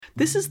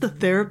This is the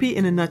Therapy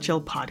in a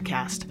Nutshell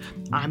podcast.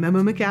 I'm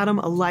Emma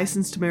McAdam, a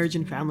licensed marriage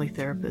and family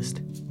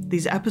therapist.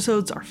 These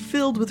episodes are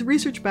filled with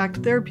research-backed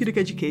therapeutic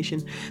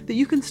education that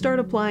you can start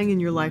applying in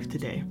your life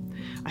today.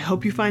 I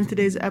hope you find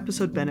today's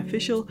episode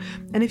beneficial,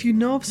 and if you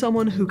know of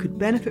someone who could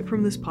benefit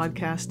from this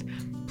podcast,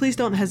 please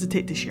don't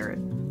hesitate to share it.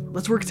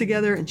 Let's work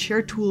together and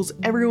share tools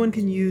everyone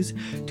can use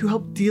to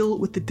help deal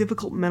with the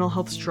difficult mental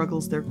health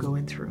struggles they're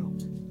going through.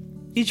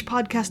 Each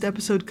podcast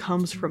episode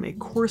comes from a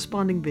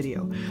corresponding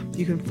video.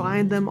 You can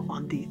find them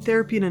on the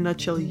Therapy in a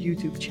Nutshell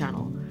YouTube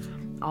channel.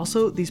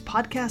 Also, these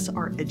podcasts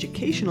are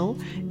educational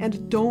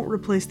and don't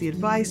replace the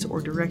advice or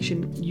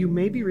direction you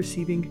may be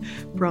receiving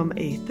from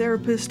a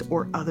therapist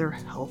or other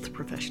health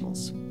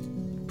professionals.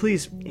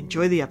 Please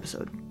enjoy the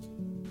episode.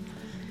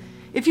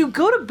 If you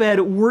go to bed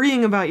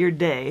worrying about your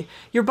day,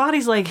 your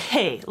body's like,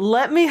 hey,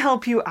 let me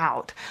help you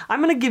out.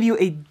 I'm going to give you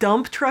a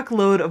dump truck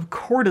load of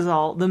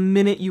cortisol the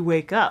minute you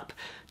wake up.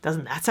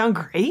 Doesn't that sound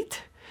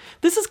great?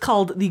 This is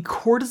called the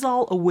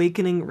cortisol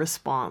awakening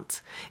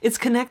response. It's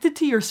connected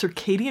to your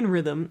circadian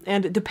rhythm,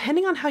 and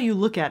depending on how you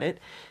look at it,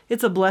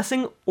 it's a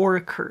blessing or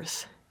a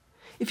curse.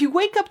 If you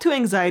wake up to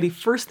anxiety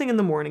first thing in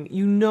the morning,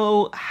 you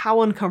know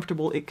how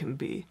uncomfortable it can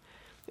be.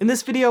 In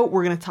this video,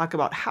 we're going to talk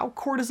about how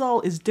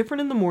cortisol is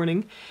different in the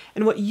morning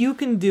and what you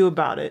can do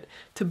about it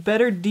to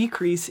better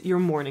decrease your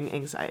morning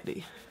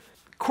anxiety.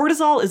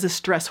 Cortisol is a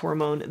stress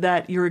hormone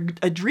that your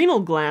adrenal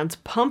glands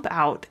pump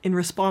out in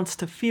response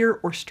to fear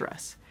or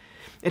stress.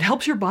 It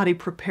helps your body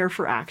prepare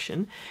for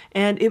action,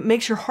 and it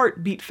makes your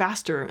heart beat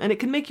faster, and it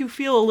can make you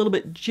feel a little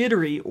bit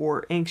jittery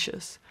or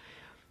anxious.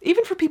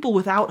 Even for people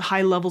without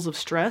high levels of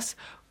stress,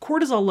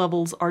 cortisol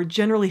levels are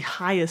generally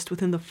highest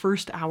within the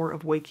first hour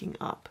of waking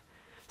up.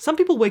 Some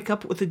people wake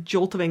up with a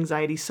jolt of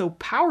anxiety so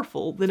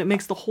powerful that it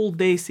makes the whole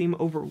day seem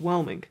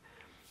overwhelming.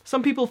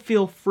 Some people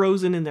feel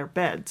frozen in their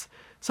beds.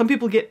 Some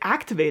people get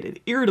activated,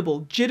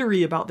 irritable,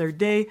 jittery about their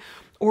day,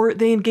 or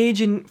they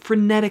engage in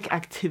frenetic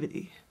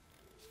activity.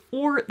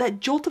 Or that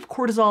jolt of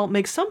cortisol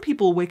makes some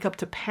people wake up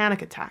to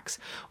panic attacks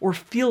or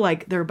feel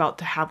like they're about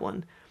to have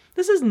one.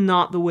 This is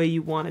not the way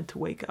you wanted to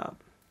wake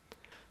up.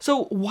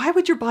 So why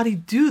would your body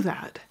do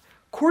that?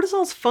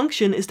 Cortisol's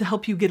function is to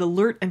help you get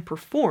alert and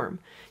perform.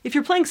 If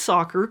you're playing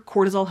soccer,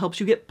 cortisol helps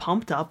you get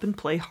pumped up and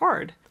play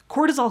hard.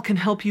 Cortisol can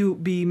help you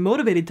be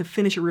motivated to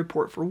finish a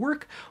report for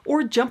work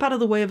or jump out of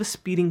the way of a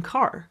speeding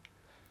car.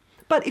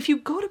 But if you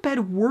go to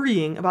bed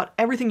worrying about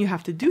everything you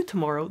have to do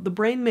tomorrow, the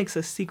brain makes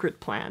a secret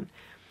plan.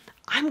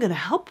 I'm going to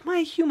help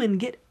my human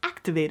get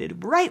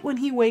activated right when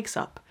he wakes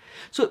up.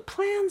 So it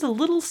plans a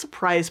little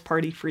surprise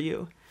party for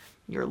you.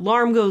 Your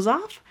alarm goes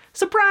off.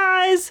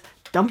 Surprise!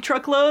 Dump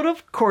truckload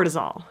of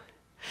cortisol.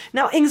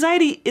 Now,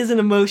 anxiety is an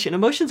emotion.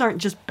 Emotions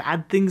aren't just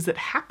bad things that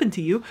happen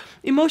to you.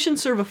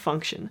 Emotions serve a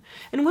function.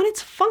 And when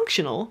it's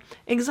functional,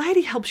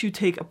 anxiety helps you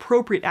take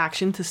appropriate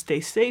action to stay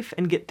safe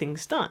and get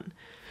things done.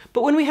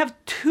 But when we have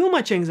too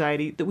much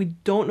anxiety that we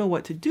don't know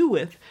what to do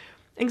with,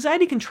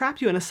 anxiety can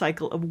trap you in a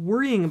cycle of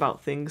worrying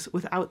about things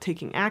without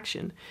taking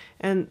action.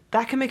 And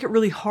that can make it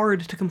really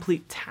hard to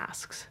complete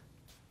tasks.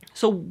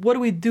 So what do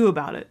we do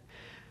about it?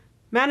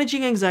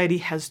 Managing anxiety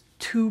has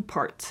two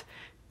parts.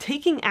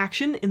 Taking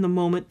action in the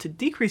moment to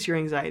decrease your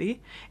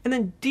anxiety, and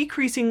then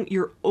decreasing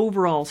your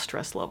overall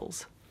stress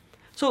levels.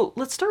 So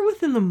let's start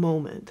with in the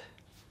moment.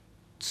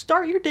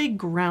 Start your day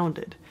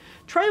grounded.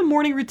 Try a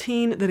morning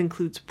routine that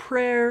includes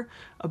prayer,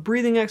 a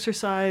breathing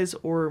exercise,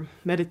 or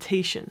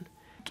meditation.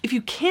 If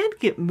you can't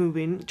get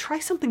moving, try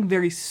something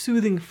very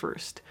soothing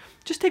first.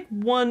 Just take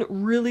one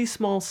really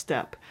small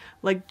step,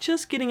 like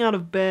just getting out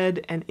of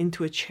bed and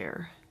into a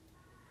chair.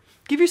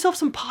 Give yourself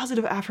some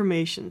positive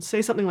affirmations.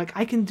 Say something like,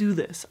 I can do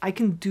this. I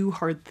can do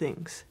hard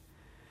things.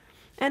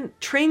 And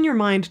train your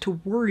mind to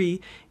worry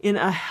in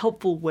a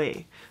helpful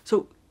way.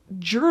 So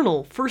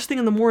journal first thing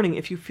in the morning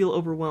if you feel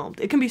overwhelmed.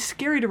 It can be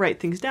scary to write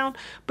things down,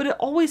 but it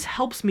always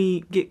helps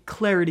me get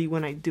clarity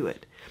when I do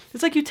it.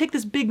 It's like you take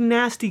this big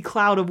nasty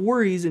cloud of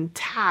worries and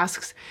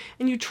tasks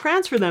and you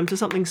transfer them to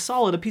something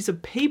solid, a piece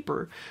of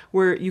paper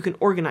where you can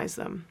organize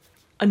them.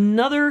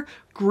 Another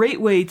great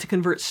way to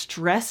convert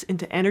stress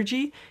into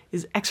energy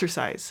is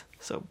exercise.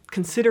 So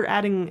consider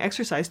adding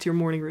exercise to your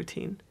morning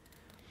routine.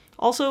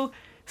 Also,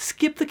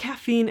 skip the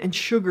caffeine and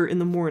sugar in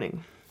the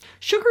morning.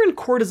 Sugar and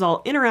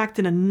cortisol interact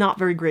in a not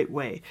very great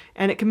way,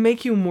 and it can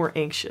make you more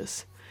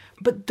anxious.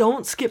 But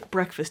don't skip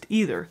breakfast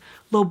either.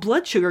 Low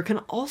blood sugar can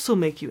also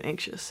make you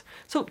anxious.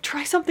 So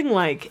try something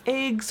like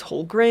eggs,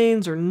 whole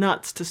grains, or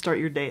nuts to start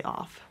your day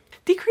off.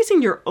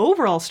 Decreasing your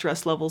overall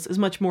stress levels is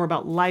much more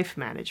about life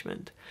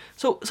management.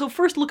 So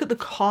first look at the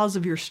cause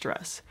of your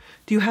stress.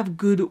 Do you have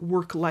good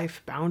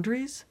work-life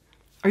boundaries?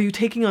 Are you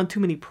taking on too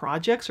many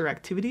projects or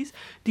activities?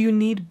 Do you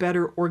need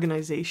better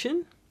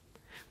organization?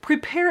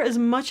 Prepare as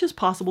much as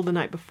possible the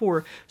night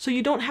before so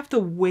you don't have to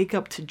wake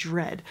up to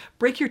dread.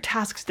 Break your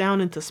tasks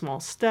down into small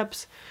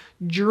steps.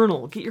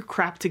 Journal, get your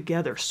crap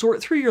together.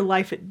 Sort through your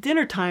life at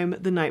dinner time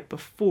the night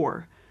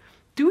before.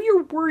 Do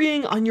your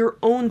worrying on your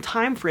own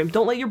time frame.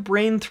 Don't let your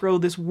brain throw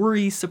this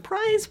worry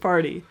surprise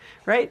party,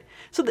 right?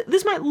 So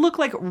this might look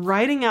like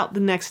writing out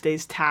the next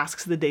day's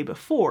tasks the day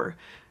before.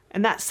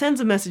 And that sends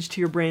a message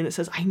to your brain that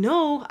says, I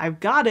know, I've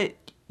got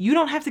it. You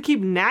don't have to keep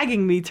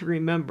nagging me to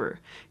remember.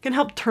 It can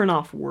help turn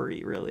off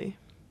worry, really.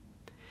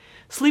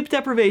 Sleep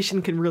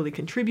deprivation can really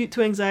contribute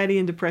to anxiety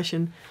and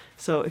depression.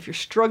 So if you're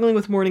struggling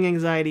with morning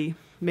anxiety,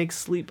 make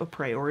sleep a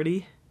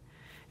priority.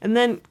 And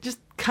then just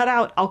cut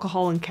out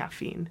alcohol and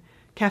caffeine.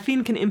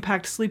 Caffeine can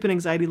impact sleep and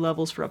anxiety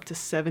levels for up to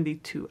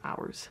 72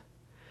 hours.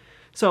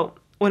 So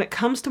when it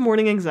comes to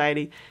morning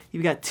anxiety,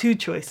 you've got two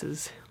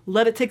choices.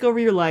 Let it take over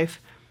your life,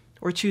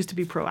 or choose to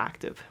be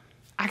proactive.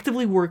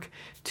 Actively work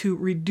to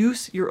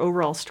reduce your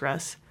overall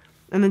stress,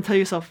 and then tell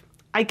yourself,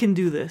 I can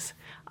do this.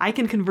 I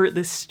can convert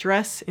this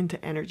stress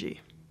into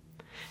energy.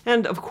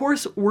 And of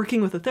course,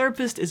 working with a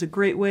therapist is a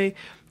great way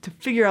to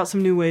figure out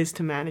some new ways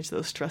to manage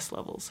those stress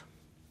levels.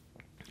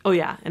 Oh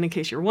yeah, and in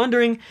case you're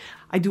wondering,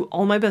 I do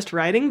all my best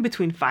writing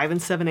between 5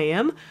 and 7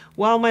 a.m.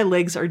 while my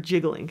legs are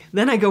jiggling.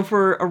 Then I go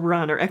for a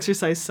run or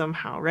exercise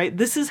somehow, right?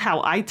 This is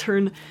how I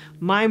turn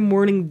my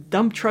morning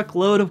dump truck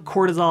load of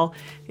cortisol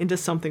into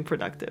something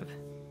productive.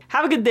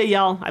 Have a good day,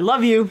 y'all. I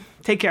love you.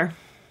 Take care.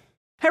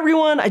 Hey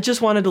everyone, I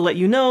just wanted to let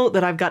you know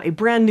that I've got a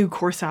brand new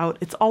course out.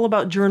 It's all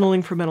about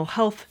journaling for mental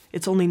health.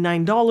 It's only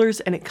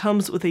 $9 and it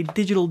comes with a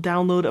digital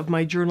download of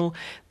my journal,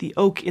 The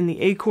Oak in the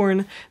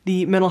Acorn,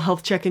 the mental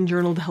health check-in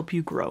journal to help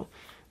you grow.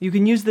 You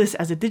can use this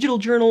as a digital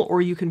journal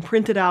or you can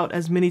print it out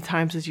as many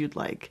times as you'd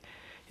like.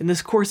 In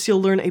this course,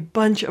 you'll learn a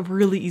bunch of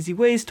really easy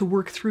ways to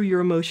work through your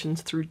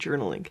emotions through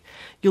journaling.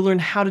 You'll learn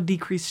how to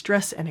decrease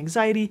stress and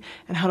anxiety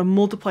and how to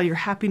multiply your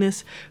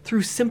happiness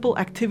through simple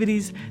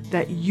activities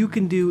that you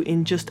can do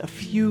in just a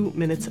few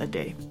minutes a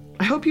day.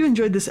 I hope you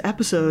enjoyed this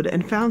episode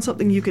and found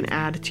something you can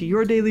add to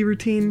your daily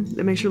routine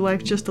that makes your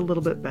life just a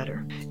little bit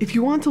better. If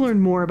you want to learn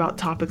more about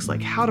topics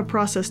like how to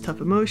process tough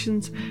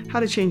emotions,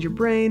 how to change your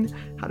brain,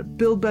 how to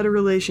build better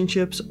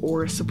relationships,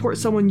 or support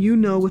someone you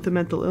know with a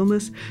mental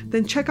illness,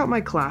 then check out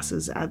my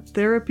classes at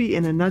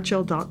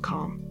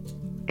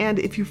therapyinanutshell.com. And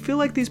if you feel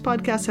like these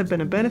podcasts have been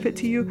a benefit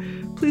to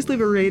you, please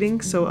leave a rating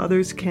so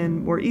others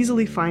can more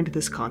easily find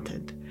this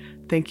content.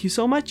 Thank you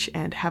so much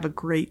and have a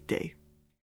great day.